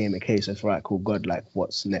really became a case of, right, cool, God, like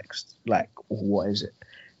what's next, like what is it?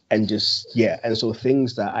 And just and so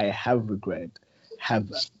things that I have regretted have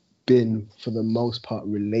been for the most part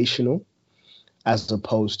relational, as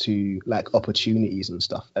opposed to like opportunities and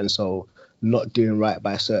stuff. And so not doing right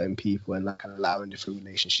by certain people and like allowing different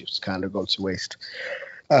relationships to kind of go to waste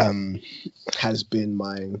has been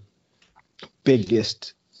my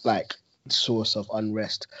biggest like source of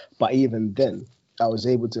unrest. But even then, I was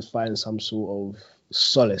able to find some sort of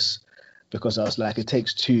solace, because I was like, it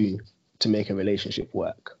takes two to make a relationship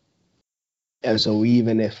work. And so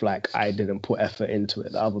even if like I didn't put effort into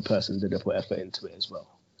it, the other person didn't put effort into it as well.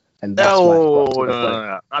 And that's why it got to the point.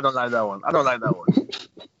 No. I don't like that one.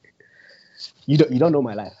 You don't know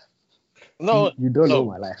my life. No, you don't know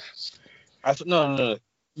my life. No.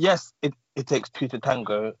 Yes, it takes two to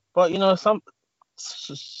tango, but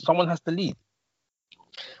someone has to lead.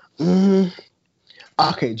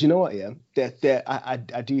 Okay, do you know what? Yeah, I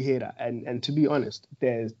do hear that, and to be honest,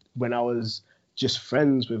 when I was just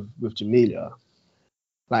friends with Jamelia,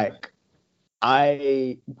 like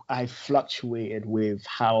I fluctuated with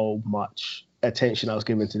how much attention I was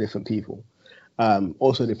giving to different people.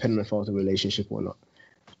 Also depending on if I was in a relationship or not.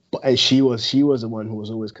 and she was the one who was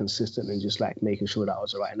always consistent and just like making sure that I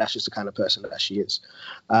was all right. And that's just the kind of person that she is.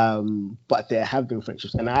 But there have been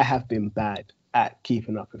friendships, and I have been bad at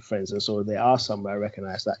keeping up with friends. And so there are some where I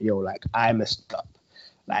recognize that, like I messed up.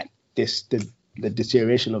 Like the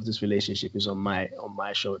deterioration of this relationship is on my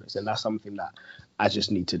shoulders, and that's something that I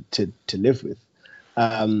just need to live with.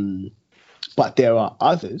 But there are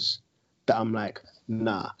others that I'm like,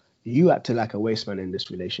 nah, you acted like a waste man in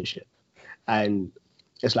this relationship. And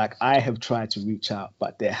it's like I have tried to reach out,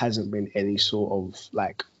 but there hasn't been any sort of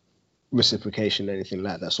like reciprocation or anything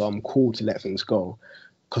like that. So I'm cool to let things go.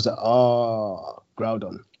 Because,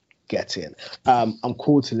 Groudon, get in. I'm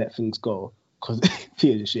cool to let things go because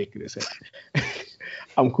Peter's shaking his head.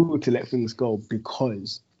 I'm cool to let things go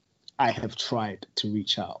because I have tried to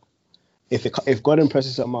reach out. If God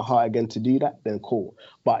impresses it on my heart again to do that, then cool.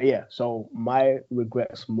 But yeah, so my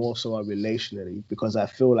regrets more so are relationally, because I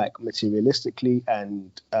feel like materialistically and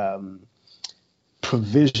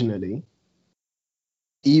provisionally,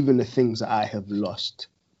 even the things that I have lost,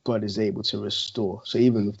 God is able to restore. So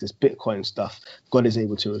even with this Bitcoin stuff, God is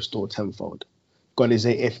able to restore tenfold. God is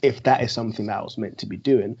if that is something that I was meant to be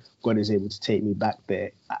doing, God is able to take me back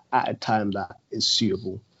there at a time that is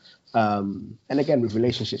suitable. And again, with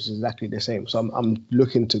relationships, it's exactly the same. So I'm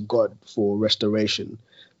looking to God for restoration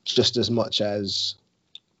just as much as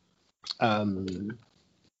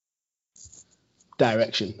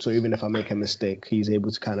direction. So even if I make a mistake, he's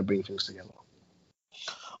able to kind of bring things together.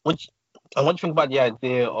 What do you think about the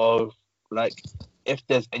idea of, like, if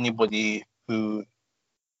there's anybody who,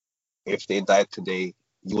 if they died today,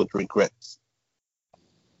 you would regret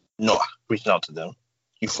not reaching out to them?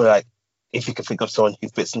 You feel like if you can think of someone who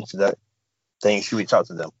fits into that, then you should reach out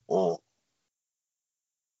to them, or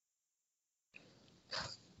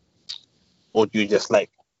do you just like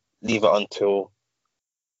leave it until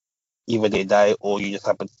either they die or you just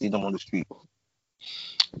happen to see them on the street?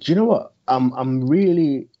 Do you know what? I'm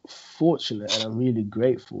really fortunate and I'm really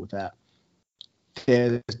grateful that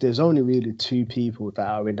there's only really two people that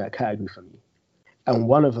are in that category for me, and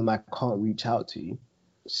one of them I can't reach out to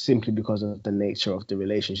simply because of the nature of the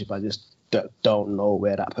relationship. I just don't know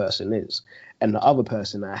where that person is. And the other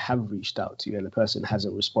person I have reached out to and the person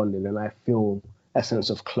hasn't responded, and I feel a sense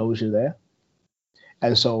of closure there.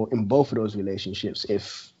 And so in both of those relationships,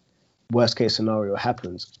 if worst case scenario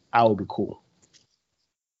happens, I will be cool.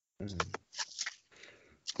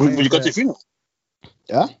 Would you go to the funeral?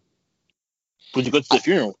 Yeah? Would you go to the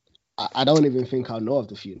funeral? I don't even think I'll know of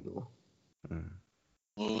the funeral.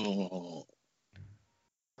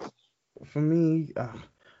 For me,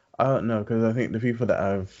 I don't know, because I think the people that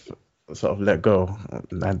I've sort of let go,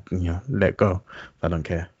 let go. I don't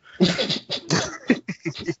care.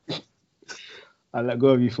 I let go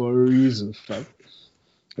of you for a reason, fam.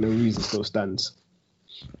 And the reason still stands.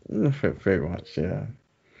 Very much, yeah.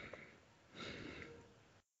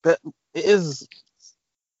 But it is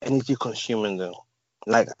energy consuming though.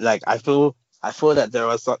 Like I feel that there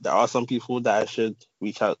are some people that I should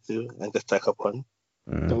reach out to and just check up on.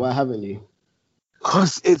 Then why haven't you?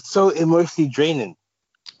 Because it's so emotionally draining.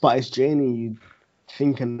 But it's draining you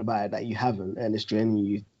thinking about it that you haven't, and it's draining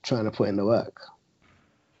you trying to put in the work.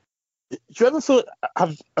 Do you ever feel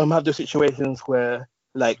have those situations where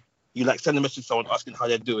like you like send a message to someone asking how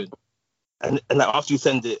they're doing, and like after you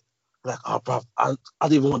send it, like, oh bruv, I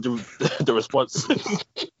don't even want the response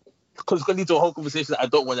because it's gonna lead to a whole conversation that I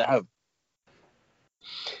don't want to have.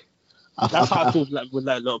 That's how I feel like with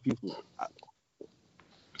like a lot of people.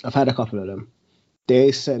 I've had a couple of them.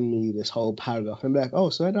 They send me this whole paragraph and be like, oh,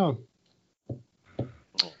 slow down.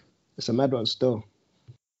 It's a mad one still.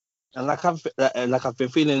 And like I've been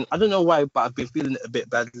feeling, I don't know why, but I've been feeling it a bit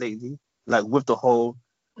bad lately. Like with the whole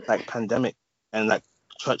like pandemic and like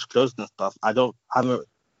church closed and stuff, I haven't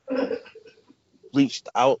reached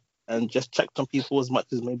out and just checked on people as much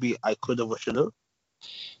as maybe I could have or should have.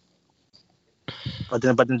 But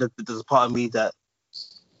then there's a part of me that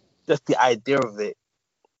just the idea of it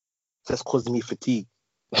just causes me fatigue.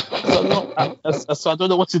 So I don't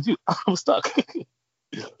know what to do. I'm stuck.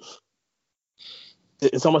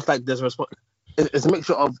 It's almost like there's it's a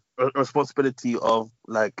mixture of responsibility of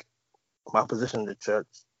like my position in the church,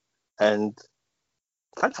 and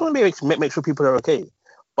I just want to make sure people are okay.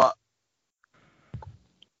 But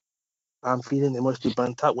I'm feeling emotionally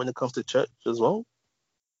burnt out when it comes to church as well.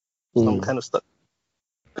 So I'm kind of stuck.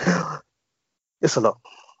 It's a lot.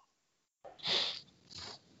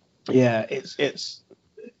 Yeah, it's.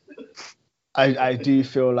 I do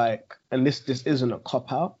feel like, and this isn't a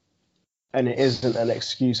cop out. And it isn't an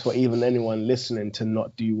excuse for even anyone listening to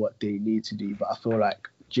not do what they need to do. But I feel like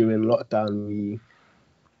during lockdown,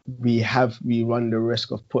 we run the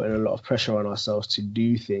risk of putting a lot of pressure on ourselves to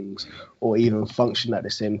do things or even function at the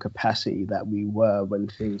same capacity that we were when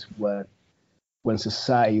things weren't, when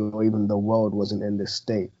society or even the world wasn't in this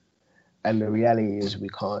state. And the reality is we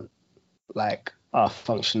can't. Like, our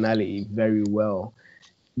functionality very well,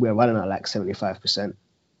 we're running at like 75%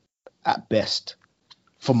 at best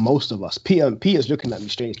for most of us. Peter's looking at me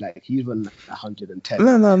strange, like he's running at 110. So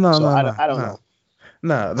I don't know.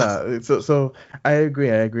 No. So I agree,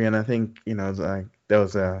 and I think like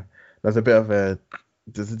there's a bit of a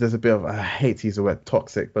I hate to use the word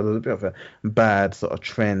toxic, but there's a bit of a bad sort of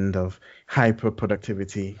trend of hyper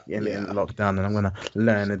productivity in lockdown, and I'm gonna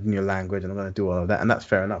learn a new language and I'm gonna do all of that, and that's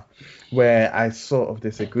fair enough. Where I sort of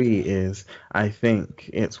disagree is I think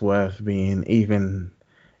it's worth being even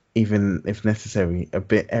if necessary a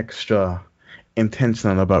bit extra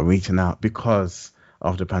intentional about reaching out because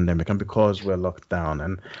of the pandemic and because we're locked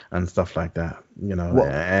down and stuff like that,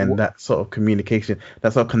 that sort of communication,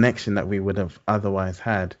 that sort of connection that we would have otherwise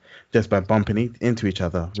had just by bumping into each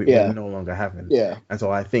other, we're no longer having. And so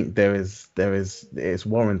I think it's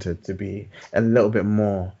warranted to be a little bit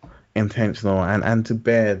more intentional and to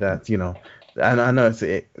bear that, and I know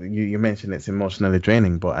you mentioned it's emotionally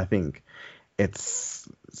draining, but I think it's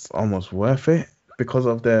almost worth it because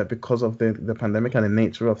of the pandemic and the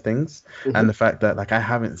nature of things, and the fact that like I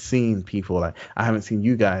haven't seen people, like I haven't seen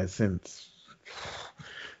you guys since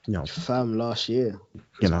fam last year.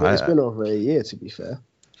 It's been over a year, to be fair.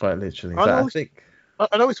 Quite literally.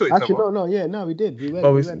 I know we saw each other. No, we did. We went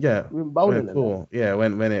bowling. Cool. Yeah,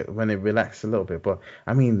 when it relaxed a little bit, but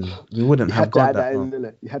I mean, we wouldn't have got that.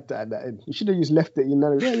 You had to add that in. You should have just left it. We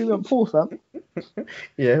went pool, fam.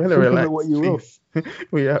 Yeah, when it relaxed. What you will.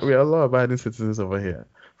 we are law-abiding citizens over here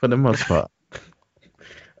for the most part.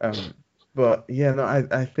 But yeah, no,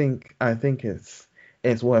 I think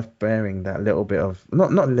it's worth bearing that little bit of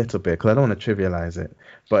not a little bit, because I don't want to trivialize it,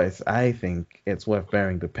 but I think it's worth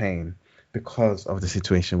bearing the pain because of the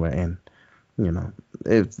situation we're in,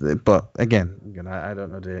 but again, I don't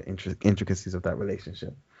know the intricacies of that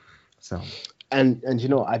relationship. So, and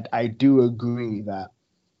I do agree that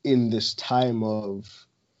in this time of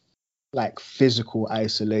like physical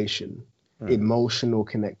isolation, emotional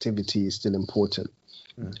connectivity is still important,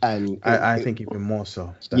 and I think even more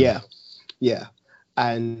so. Yeah,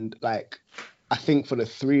 and like I think for the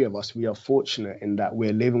three of us, we are fortunate in that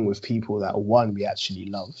we're living with people that, one, we actually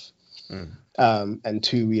love. And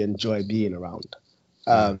two, we enjoy being around.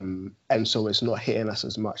 And so it's not hitting us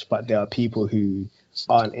as much, but there are people who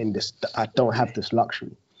aren't in this, I don't have this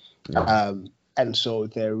luxury. And so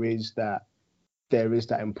there is that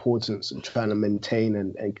importance of trying to maintain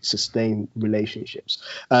and sustain relationships.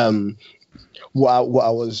 What I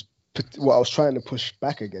was trying to push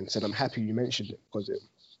back against, and I'm happy you mentioned it because it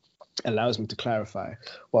allows me to clarify,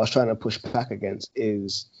 what I was trying to push back against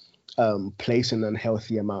is placing an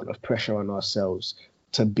unhealthy amount of pressure on ourselves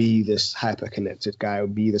to be this hyper-connected guy or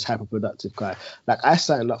be this hyper-productive guy. Like, I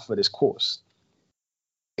signed up for this course.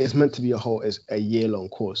 It's meant to be a year-long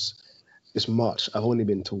course. It's March. I've only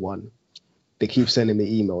been to one. They keep sending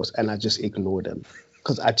me emails, and I just ignore them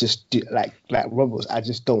because I just do like Roberts. I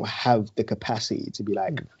just don't have the capacity to be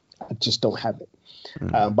like, I just don't have it.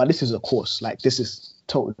 But this is a course. Like, this is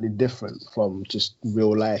totally different from just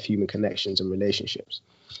real life human connections and relationships.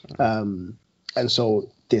 And so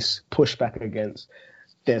this pushback against,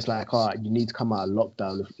 there's like, you need to come out of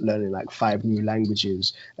lockdown learning like 5 new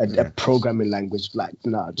languages, a programming language. Like,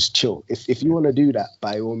 nah, just chill. If you want to do that,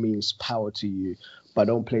 by all means, power to you, but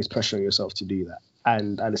don't place pressure on yourself to do that.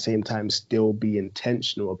 And at the same time, still be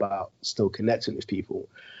intentional about still connecting with people,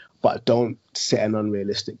 but don't set an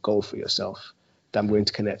unrealistic goal for yourself that I'm going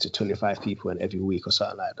to connect to 25 people in every week or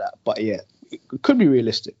something like that. But yeah, it could be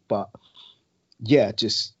realistic, but yeah,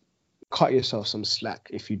 just cut yourself some slack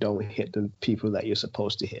if you don't hit the people that you're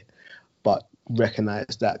supposed to hit, but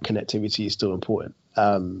recognize that connectivity is still important.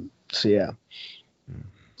 So yeah,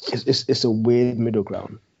 it's a weird middle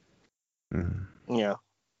ground. Yeah.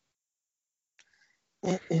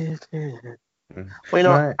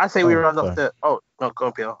 Well, I say we round up the. Oh no, go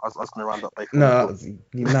on, Peter. I was going to round up. I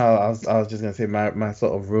was just going to say my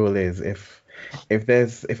sort of rule is if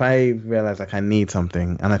I realize like I need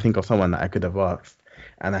something and I think of someone that I could have asked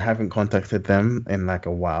and I haven't contacted them in like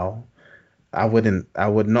a while, I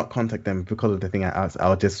would not contact them because of the thing I asked.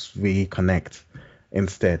 I'll just reconnect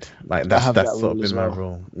instead. Like that's sort of been my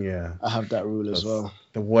rule. Yeah, I have that rule as well.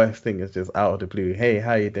 The worst thing is just out of the blue. Hey,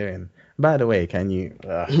 how you doing? By the way, can you?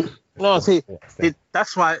 No, see,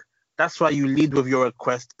 that's why you lead with your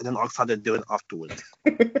request and then ask how they're doing afterwards.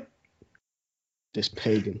 This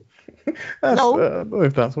pagan. No. I don't know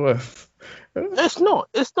if that's worse. It's not.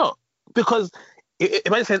 It's not. Because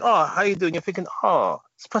if I said, "Oh, how you doing?" You're thinking, "Oh,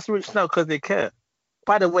 this person reached out because they care."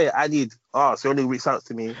 By the way, I need. Oh, so you only reached out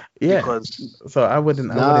to me Yeah. because. So I Nah.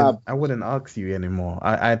 wouldn't ask you anymore.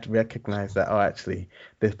 I'd recognize that. Oh, actually,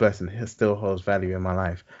 this person still holds value in my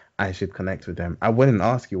life. I should connect with them. I wouldn't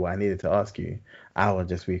ask you what I needed to ask you. I would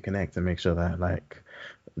just reconnect and make sure that like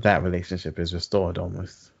that relationship is restored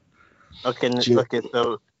almost. Okay. Do you- Okay.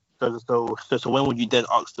 So when would you then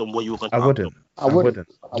ask them what you were going to I ask wouldn't. them? I wouldn't.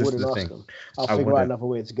 I This is wouldn't the ask thing. them. I'll I figure out wouldn't. another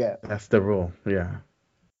way to get. That's the rule. Yeah.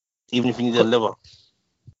 Even if you need a liver.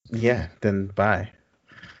 Yeah. Then bye.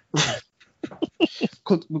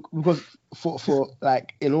 Because for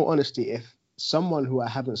like, in all honesty, if someone who I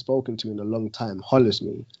haven't spoken to in a long time hollers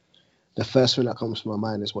me, the first thing that comes to my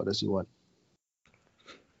mind is, what does he want?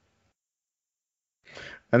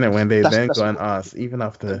 And then when they That's then go and ask, even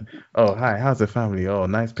after, oh hi, how's the family? Oh,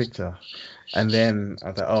 nice picture. And then I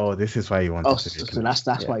was like, oh, this is why you wanted oh, to so reconnect.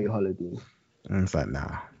 that's Yeah. why you hollered me. And it's like,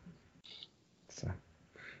 nah. So,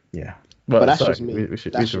 yeah. But that's sorry, just me. we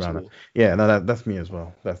should That's just round me. up. Yeah, no, that's me as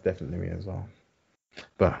well. That's definitely me as well.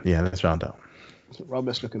 But yeah, let's round up.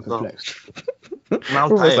 Robert's looking perplexed. Now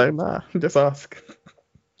I'm Robert's tired. like, nah, just ask.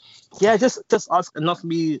 Yeah, just ask and ask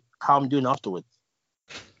me how I'm doing afterwards.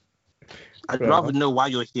 I'd Fair rather enough. know why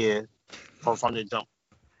you're here from the jump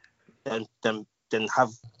than have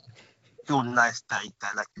feel nice that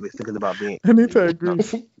like you were thinking about being. I need to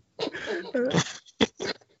agree.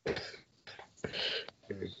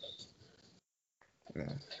 Yeah.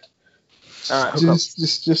 All right, hookups.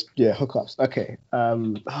 Just yeah, hookups. Okay.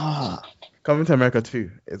 Coming to America 2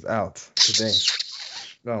 is out today.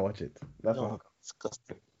 Go and watch it. That's No, a hookup.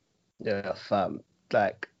 disgusting. Yeah, fam.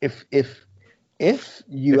 Like if you If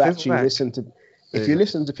it's actually whack, listen to there if you you go.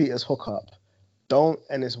 listen to Peter's hookup, don't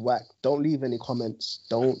and it's whack. Don't leave any comments.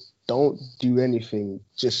 Don't do anything.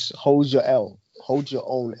 Just hold your L. Hold your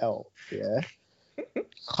own L. Yeah.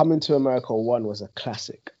 Coming to America 1 was a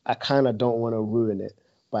classic. I kind of don't want to ruin it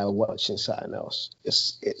by watching something else.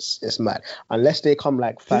 It's mad. Unless they come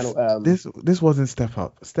like final. This wasn't Step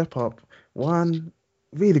Up. Step Up 1,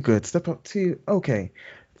 really good. Step Up 2, okay.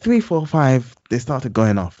 3, 4, 5, they started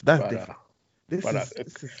going off. That's Brother, different. This brother,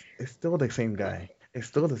 is it's still the same guy. It's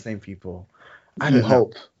still the same people. I you don't know.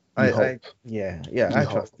 hope. You hope. Yeah, You I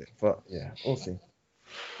hope. trust it. But yeah, we'll see.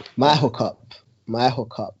 My hookup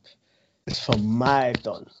is for my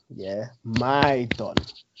Don. Yeah, my Don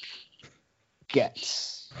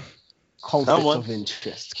gets conflict of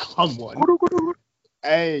interest. Come on.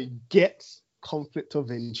 Hey, gets conflict of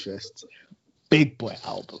interest. Big Boy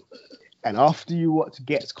album. And after you watch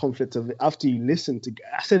Gets Conflict of after you listen to,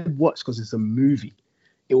 I said watch because it's a movie.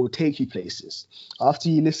 It will take you places. After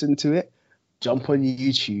you listen to it, jump on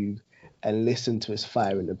YouTube and listen to his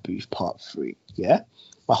Fire in the Booth Part 3. Yeah?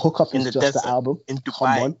 My hookup is just the album. In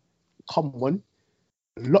Dubai. Come on.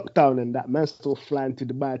 Lockdown and that man still flying to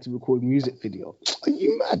Dubai to record music video. Are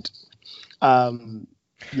you mad?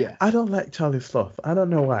 Yeah. I don't like Charlie Sloth. I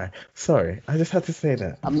don't know why. Sorry, I just had to say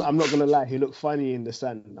that. I'm not gonna lie. He looked funny in the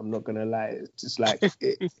sun. I'm not gonna lie. It's just like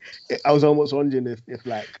I was almost wondering if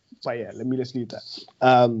like. But yeah, let me just leave that.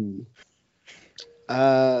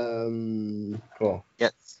 Cool.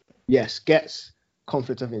 Yes. Gets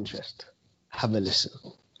conflict of interest. Have a listen.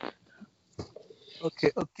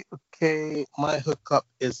 Okay. My hookup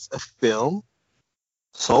is a film.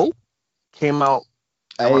 Soul came out.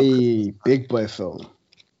 A Big Boy film.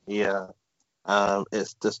 Yeah.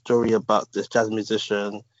 It's the story about this jazz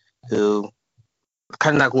musician who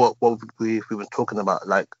kind of like what we've been talking about,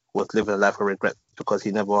 like was living a life of regret because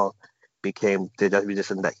he never became the jazz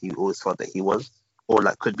musician that he always thought that he was or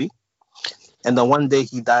like could be. And then one day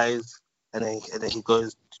he dies, and then he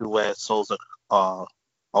goes to where souls are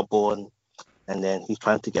born, and then he's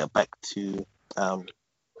trying to get back to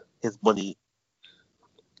his body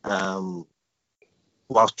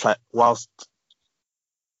whilst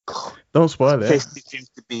Don't spoil it. Casey seems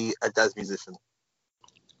to be a jazz musician.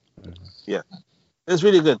 Yeah, it's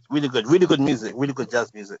really good music, really good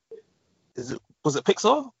jazz music. Was it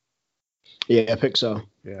Pixar? Yeah, Pixar.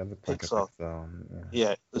 Yeah, the Pixar.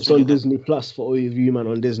 Yeah. It's really on good. Disney Plus for all of you, man.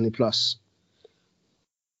 On Disney Plus.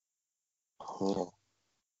 Yeah.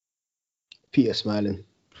 Peter smiling.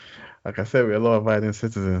 Like I said, we're law-abiding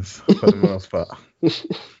citizens for the most part.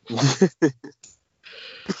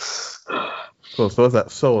 Cool. So what's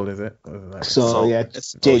that? Soul, is it? So yeah,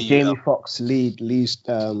 It's Jamie Foxx lead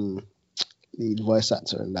voice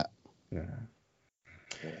actor in that. Yeah.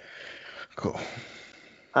 Cool.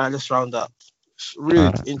 Let's round up.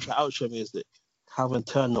 Rude intro outro music. Calvin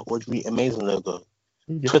Turner, Audrey Amazing logo.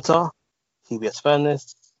 Yeah. Twitter, TBS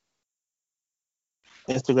Furnace.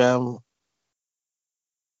 Instagram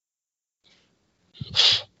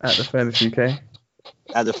At the Furnace UK.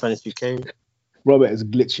 at the Furnace UK. Robert is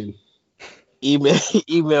glitching. Email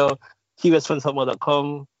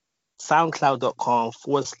tvsfurnace@gmail.com.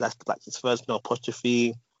 soundcloud.com/Black's First no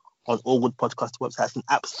apostrophe. On all good podcast websites and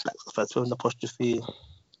apps, Black's First with an apostrophe.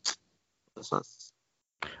 That's us.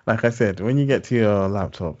 Like I said, when you get to your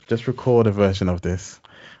laptop, just record a version of this,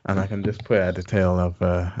 and I can just put it at the tail of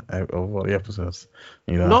all the episodes.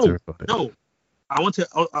 You don't have to record it. No, I want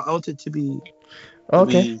it to be.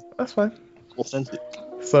 Okay, that's fine. Authentic.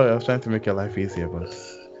 Sorry, I was trying to make your life easier, but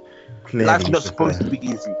clearly Life's not supposed to be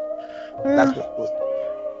easy. That's not supposed to.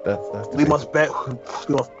 That's We must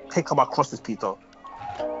take up our crosses, Peter.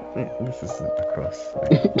 Yeah, this is a cross.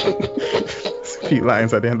 A few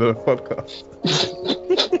lines at the end of the podcast.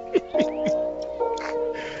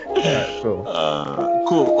 Alright, cool.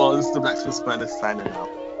 Cool. Well, this is the Blacksmith Furnace signing out.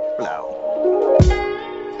 Wow.